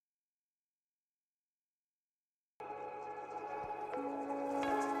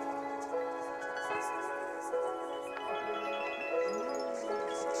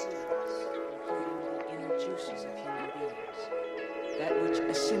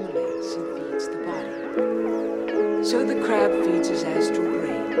assimilates and feeds the body. So the crab feeds his astral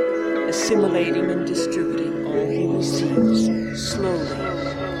brain, assimilating and distributing all he receives, slowly,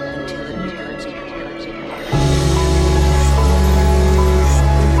 until it becomes a part of him.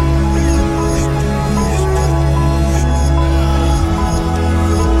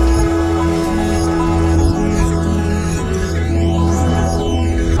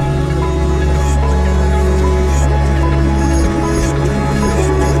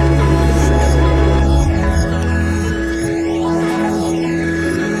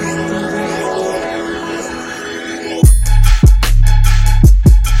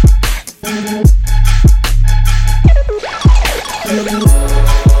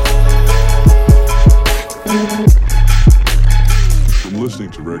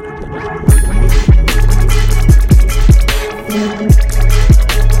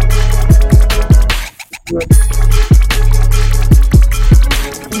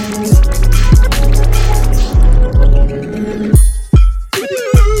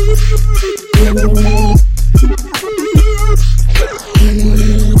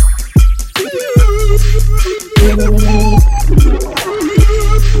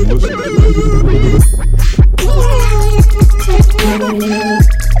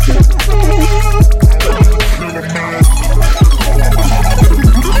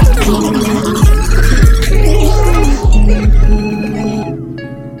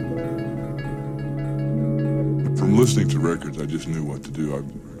 From listening to records, I just knew what to do. I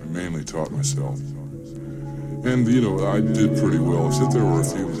mainly taught myself. And, I did pretty well, except there were a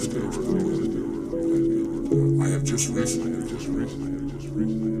few mistakes. I have just recently